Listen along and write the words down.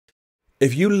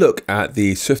If you look at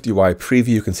the SwiftUI preview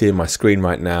you can see on my screen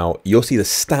right now, you'll see the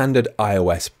standard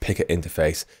iOS picker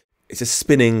interface. It's a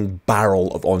spinning barrel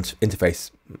of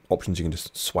interface options you can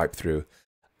just swipe through.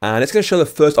 And it's going to show the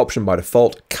first option by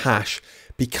default, cache,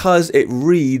 because it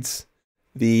reads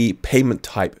the payment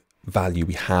type value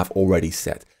we have already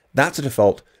set. That's a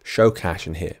default, show cache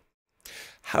in here.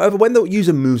 However, when the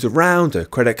user moves around to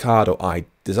credit card or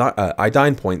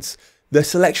iDine points, the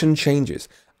selection changes.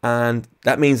 And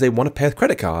that means they want to pay with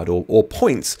credit card or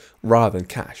points rather than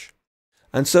cash.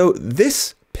 And so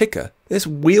this picker, this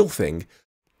wheel thing,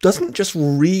 doesn't just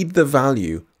read the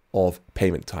value of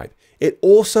payment type. It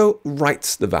also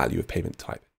writes the value of payment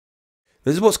type.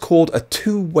 This is what's called a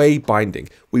two-way binding.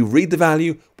 We read the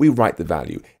value, we write the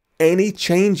value. Any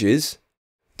changes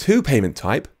to payment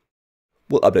type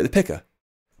will update the picker.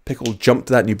 Picker will jump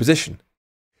to that new position.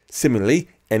 Similarly,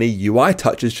 any UI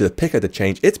touches to the picker to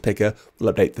change its picker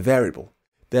will update the variable.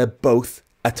 They're both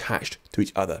attached to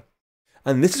each other.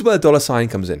 And this is where the $sign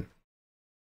comes in.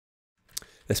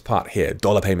 This part here,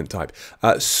 $payment type.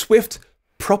 Swift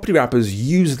property wrappers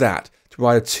use that to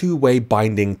provide a two-way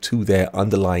binding to their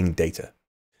underlying data.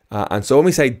 And so when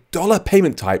we say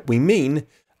 $payment type, we mean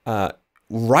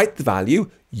write the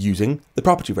value using the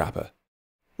property wrapper,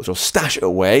 which will stash it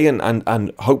away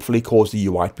and hopefully cause the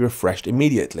UI to be refreshed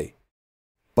immediately.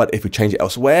 But if we change it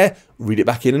elsewhere, read it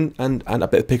back in and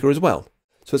update the picker as well.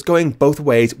 So it's going both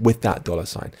ways with that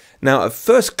 $sign. Now, at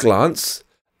first glance,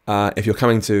 if you're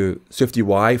coming to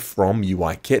SwiftUI from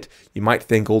UIKit, you might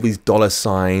think all these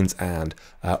 $signs and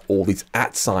all these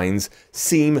 @signs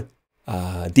seem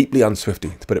deeply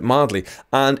unswifty, to put it mildly.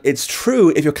 And it's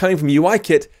true, if you're coming from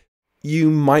UIKit, you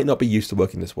might not be used to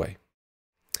working this way.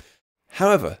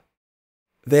 However,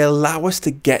 they allow us to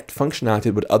get functionality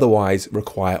that would otherwise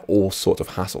require all sorts of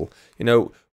hassle. You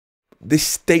know, this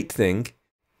state thing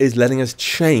is letting us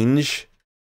change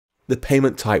the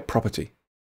payment type property,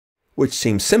 which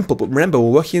seems simple, but remember, we're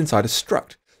working inside a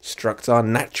struct. Structs are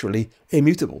naturally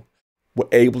immutable. We're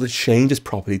able to change this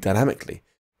property dynamically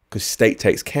because state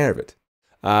takes care of it.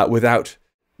 Without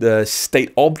the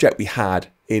state object we had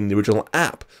in the original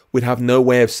app, we'd have no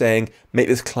way of saying, make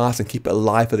this class and keep it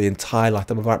alive for the entire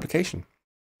lifetime of our application.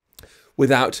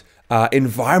 Without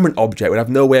environment object, we'd have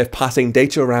no way of passing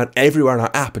data around everywhere in our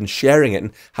app and sharing it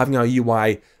and having our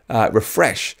UI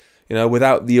refresh. You know,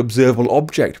 without the observable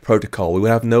object protocol, we would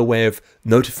have no way of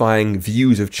notifying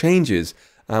views of changes.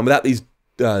 Without these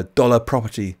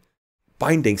 $property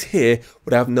bindings here,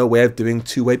 would have no way of doing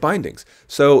two-way bindings.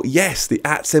 So yes, the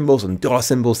 @symbols and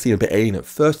 $symbols seem a bit alien at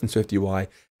first in SwiftUI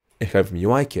if you're from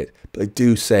UIKit, but they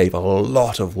do save a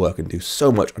lot of work and do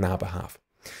so much on our behalf.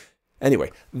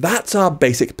 Anyway, that's our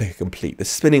basic picker complete, the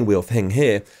spinning wheel thing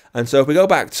here. And so if we go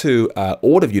back to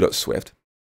orderview.swift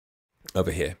over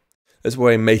here, this is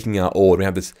where we're making our order. We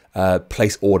have this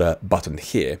place order button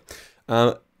here.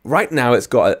 Right now it's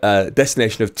got a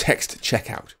destination of text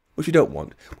checkout, which we don't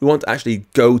want. We want to actually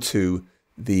go to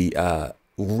the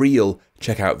real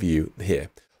checkout view here.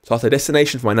 So the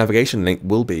destination for my navigation link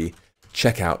will be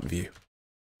checkout view.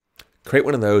 Create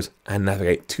one of those and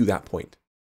navigate to that point.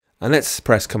 And let's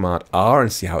press Command R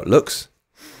and see how it looks.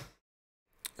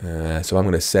 So I'm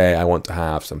going to say I want to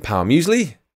have some power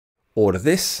muesli, order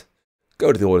this,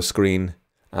 go to the order screen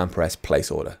and press place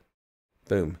order.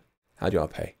 Boom. How do you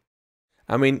want to pay?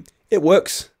 I mean, it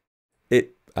works.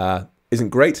 It isn't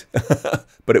great,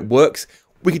 but it works.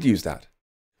 We could use that.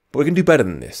 But we can do better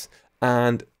than this.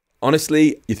 And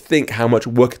honestly, you'd think how much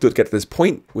work it took to get to this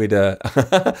point. We'd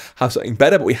have something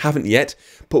better, but we haven't yet.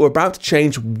 But we're about to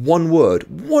change one word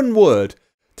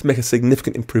to make a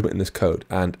significant improvement in this code.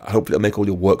 And hopefully it'll make all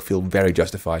your work feel very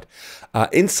justified.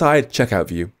 Inside checkout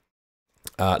view,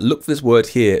 look for this word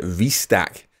here,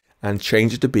 vstack, and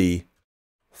change it to be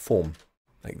form,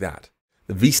 like that.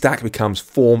 The vstack becomes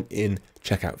form in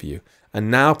checkout view. And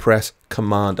now press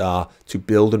Command R to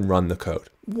build and run the code.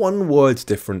 One word's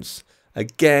difference.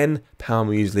 Again, power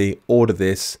muesli, order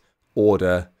this,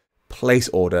 order, place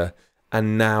order,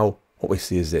 and now what we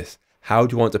see is this. How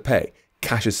do you want to pay?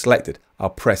 Cash is selected. I'll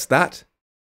press that.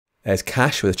 There's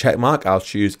cash with a check mark. I'll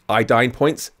choose iDine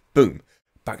points. Boom.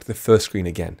 Back to the first screen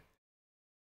again.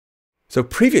 So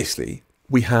previously,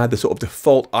 we had the sort of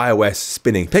default iOS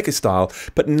spinning picker style,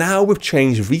 but now we've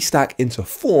changed vstack into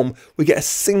form. We get a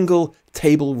single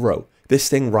table row. This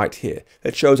thing right here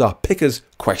that shows our picker's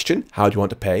question, how do you want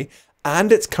to pay,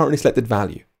 and its currently selected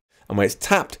value. And when it's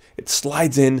tapped, it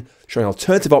slides in, showing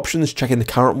alternative options, checking the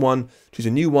current one, choose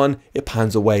a new one, it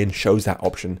pans away and shows that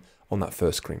option on that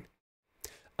first screen.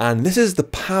 And this is the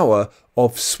power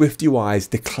of SwiftUI's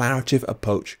declarative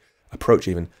approach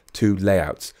even to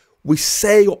layouts. We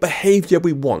say what behavior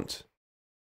we want.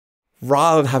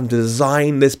 rather than having to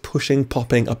design this pushing,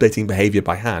 popping, updating behavior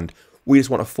by hand, we just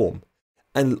want a form.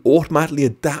 And it'll automatically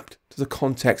adapt to the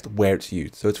context where it's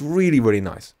used. So it's really, really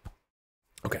nice.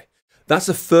 Okay, that's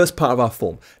the first part of our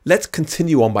form. Let's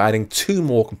continue on by adding two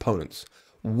more components.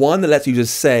 One that lets users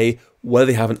say whether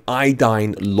they have an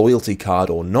iDine loyalty card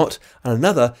or not, and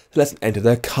another that lets them enter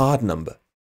their card number.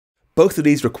 Both of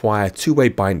these require two-way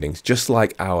bindings, just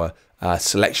like our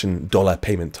selection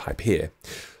 $payment type here.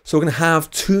 So we're going to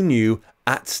have two new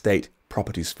 @state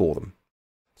properties for them.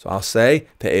 So I'll say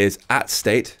there is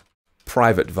 @state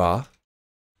private var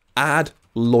add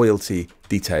loyalty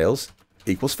details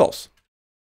equals false.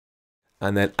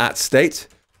 And then @state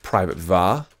private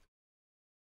var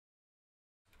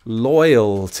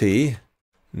loyalty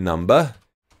number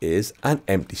is an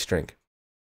empty string.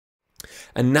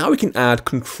 And now we can add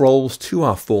controls to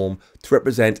our form to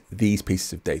represent these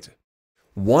pieces of data.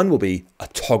 One will be a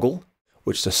toggle,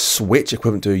 which is a switch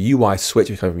equivalent to a UI switch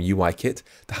coming from UIKit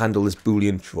to handle this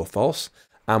Boolean true or false.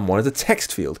 And one is a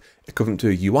text field equivalent to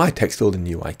a UI text field in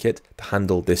UIKit to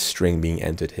handle this string being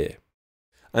entered here.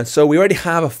 And so we already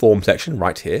have a form section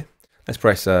right here. Let's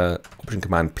press Option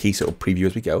Command P so it'll preview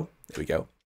as we go. There we go.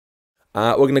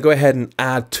 We're going to go ahead and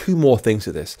add two more things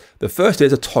to this. The first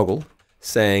is a toggle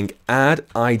saying add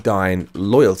iDine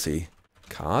loyalty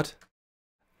card.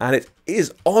 And it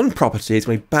is on property, it's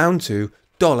going to be bound to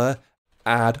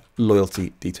 $add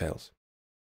loyalty details.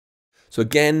 So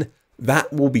again,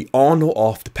 that will be on or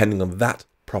off depending on that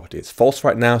property. It's false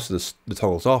right now, so the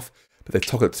toggle's off. But if the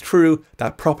toggle is true,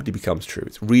 that property becomes true.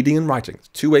 It's reading and writing. It's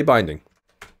two-way binding.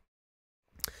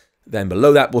 Then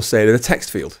below that, we'll say there's a text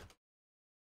field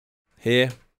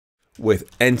here with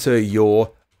enter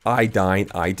your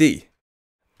iDine ID.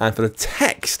 And for the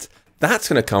text, that's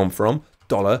going to come from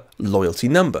 $loyalty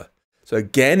number. So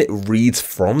again, it reads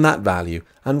from that value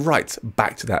and writes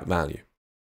back to that value.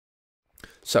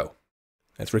 So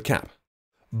let's recap.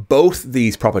 Both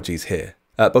these properties here,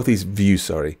 both these views,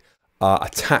 sorry, are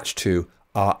attached to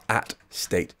our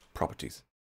 @state properties.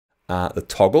 The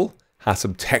toggle has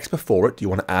some text before it. Do you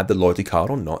want to add the loyalty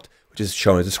card or not, which is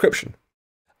shown as a description.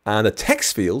 And the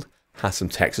text field has some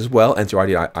text as well, enter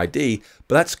ID,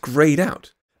 but that's grayed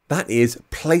out. That is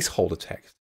placeholder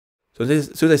text. So as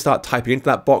soon as they start typing into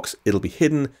that box, it'll be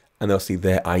hidden and they'll see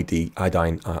their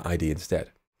iDine ID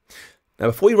instead. Now,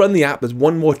 before you run the app, there's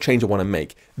one more change I want to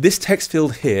make. This text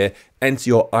field here, enter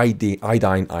your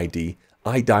iDine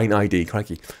ID,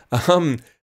 crikey.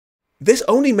 This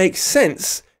only makes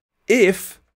sense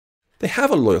if they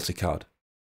have a loyalty card.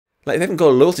 Like if they haven't got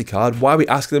a loyalty card, why are we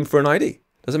asking them for an ID?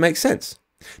 Does it make sense?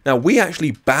 Now, we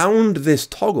actually bound this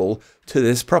toggle to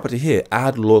this property here,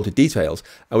 add loyalty details,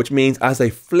 which means as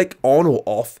they flick on or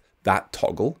off that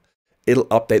toggle, it'll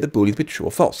update the Boolean to be true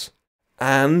or false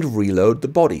and reload the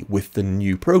body with the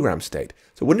new program state.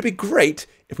 So wouldn't it be great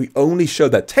if we only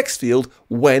showed that text field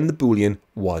when the Boolean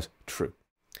was true?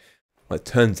 Well, it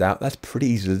turns out that's pretty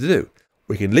easy to do.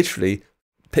 We can literally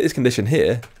take this condition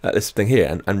here, this thing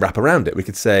here, and wrap around it. We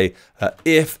could say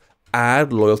if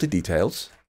add loyalty details,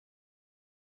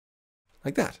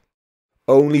 like that.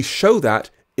 Only show that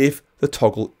if the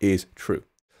toggle is true.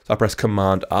 So I press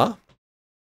Command R.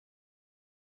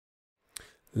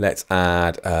 Let's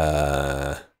add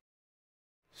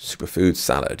superfood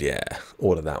salad. Yeah,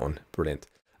 order that one. Brilliant.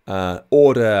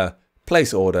 Order,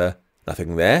 place order,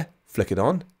 nothing there. Flick it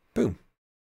on. Boom.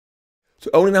 So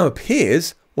it only now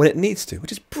appears when it needs to,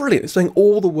 which is brilliant. It's doing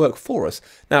all the work for us.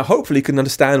 Now, hopefully you can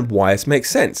understand why this makes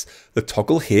sense. The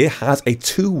toggle here has a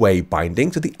two-way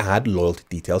binding to the add loyalty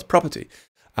details property.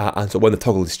 And so when the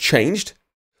toggle is changed,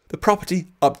 the property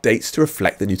updates to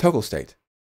reflect the new toggle state.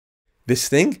 This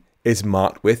thing is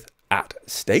marked with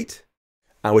 @state,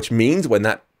 which means when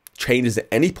that changes at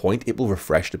any point, it will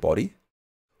refresh the body,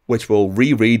 which will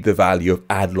reread the value of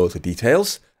add loyalty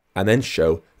details and then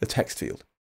show the text field.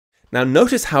 Now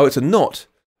notice how it's a not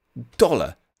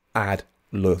 $add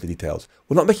loyalty details.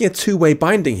 We're not making a two-way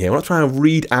binding here. We're not trying to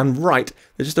read and write.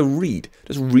 There's just a read.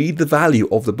 Just read the value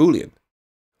of the Boolean.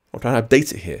 I'm trying to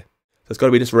update it here. So it's got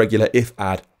to be just regular if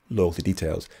add loyalty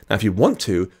details. Now, if you want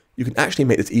to, you can actually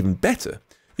make this even better.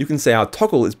 You can say our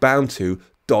toggle is bound to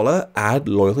 $add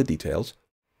loyalty details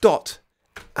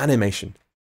 .animation,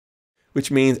 which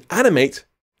means animate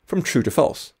from true to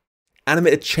false.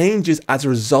 Animate changes as a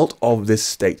result of this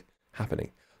state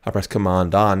happening. I press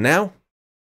Command R now.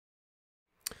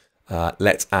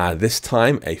 Let's add this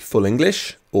time a full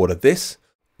English, order this,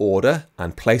 order,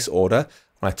 and place order.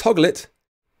 When I toggle it,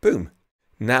 boom.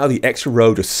 Now the extra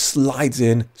row just slides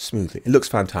in smoothly. It looks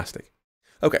fantastic.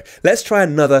 Okay, let's try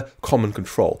another common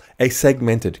control, a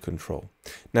segmented control.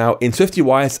 Now in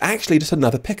SwiftUI, it's actually just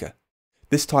another picker.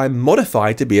 this time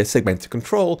modified to be a segmented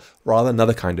control rather than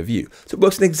another kind of view. So it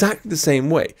works in exactly the same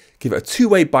way. Give it a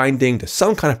two-way binding to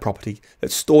some kind of property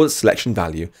that stores its selection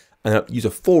value, and then use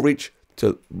a for each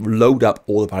to load up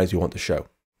all the values you want to show.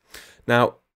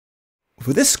 Now,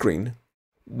 for this screen,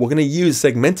 we're going to use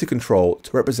segmented control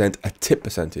to represent a tip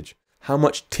percentage. How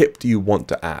much tip do you want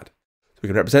to add? So we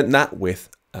can represent that with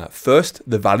first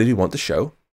the value we want to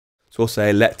show. So we'll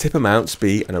say let tip amounts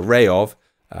be an array of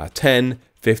 10,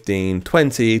 15,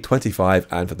 20, 25,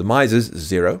 and for the misers,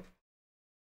 0.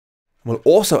 We'll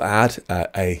also add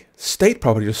a state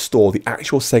property to store the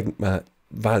actual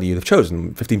value they've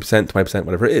chosen, 15%, 20%,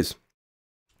 whatever it is.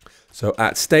 So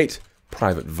at state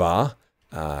private var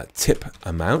tip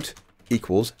amount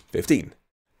equals 15.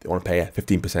 They want to pay a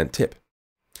 15% tip.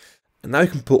 And now we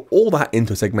can put all that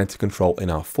into a segmented control in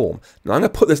our form. Now I'm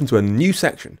going to put this into a new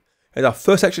section. Here's our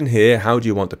first section here, how do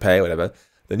you want to pay, whatever.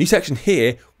 The new section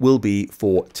here will be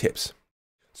for tips.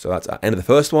 So that's our end of the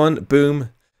first one,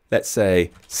 boom. Let's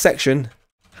say section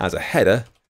has a header,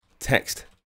 text,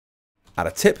 add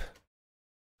a tip,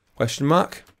 question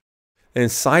mark. And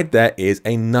inside there is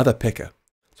another picker.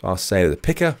 So I'll say the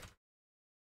picker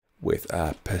with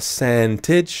a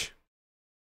percentage.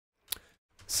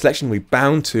 Selection we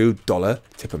bound to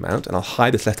 $tip amount, and I'll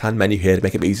hide this left-hand menu here to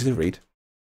make it easier to read.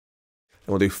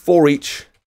 Then we'll do for each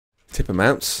tip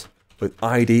amounts with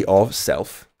ID of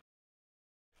self,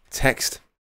 text,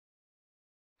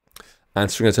 and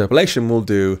string interpolation we'll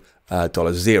do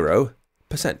 $0%.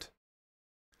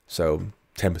 So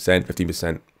 10%,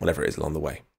 15%, whatever it is along the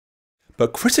way.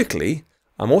 But critically,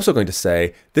 I'm also going to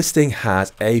say this thing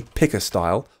has a picker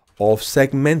style of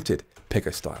segmented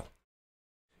picker style.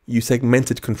 Use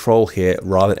segmented control here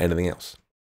rather than anything else.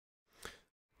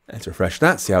 Let's refresh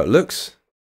that, see how it looks.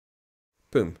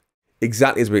 Boom.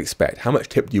 Exactly as we expect. How much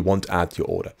tip do you want to add to your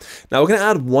order? Now we're going to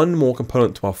add one more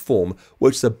component to our form,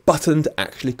 which is a button to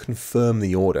actually confirm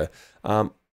the order. We're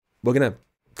going to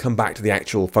come back to the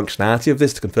actual functionality of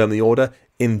this to confirm the order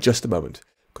in just a moment,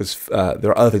 because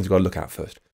there are other things we've got to look at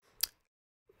first.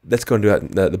 Let's go and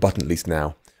do the button at least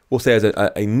now. We'll say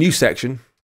there's a new section,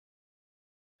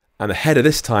 and the header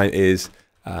this time is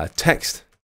text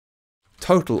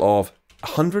total of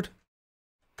 100.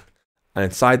 And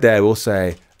inside there we'll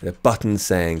say the button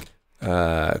saying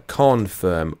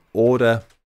confirm order.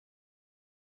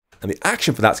 And the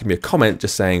action for that's going to be a comment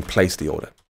just saying place the order.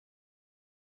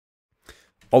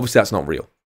 Obviously that's not real.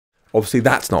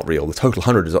 The total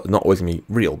 100 is not always going to be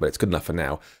real, but it's good enough for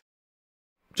now.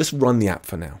 Just run the app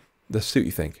for now. Just see what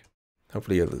you think.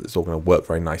 Hopefully it's all going to work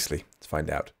very nicely. Let's find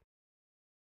out.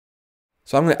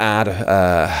 So I'm going to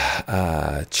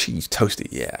add cheese toasty,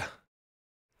 yeah.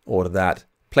 Order that,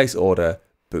 place order,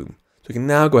 boom. So we can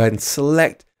now go ahead and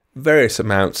select various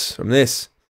amounts from this.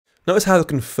 Notice how the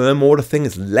confirm order thing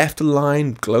is left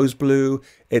aligned, glows blue.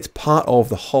 It's part of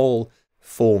the whole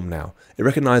form now. It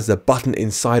recognizes the button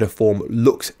inside a form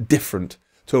looks different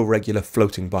to a regular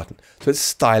floating button. So it's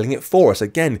styling it for us.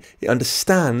 Again, it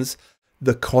understands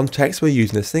the context we're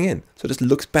using this thing in. So it just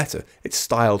looks better. It's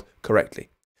styled correctly.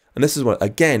 And this is what,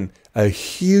 again, a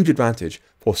huge advantage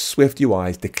for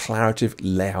SwiftUI's declarative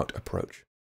layout approach.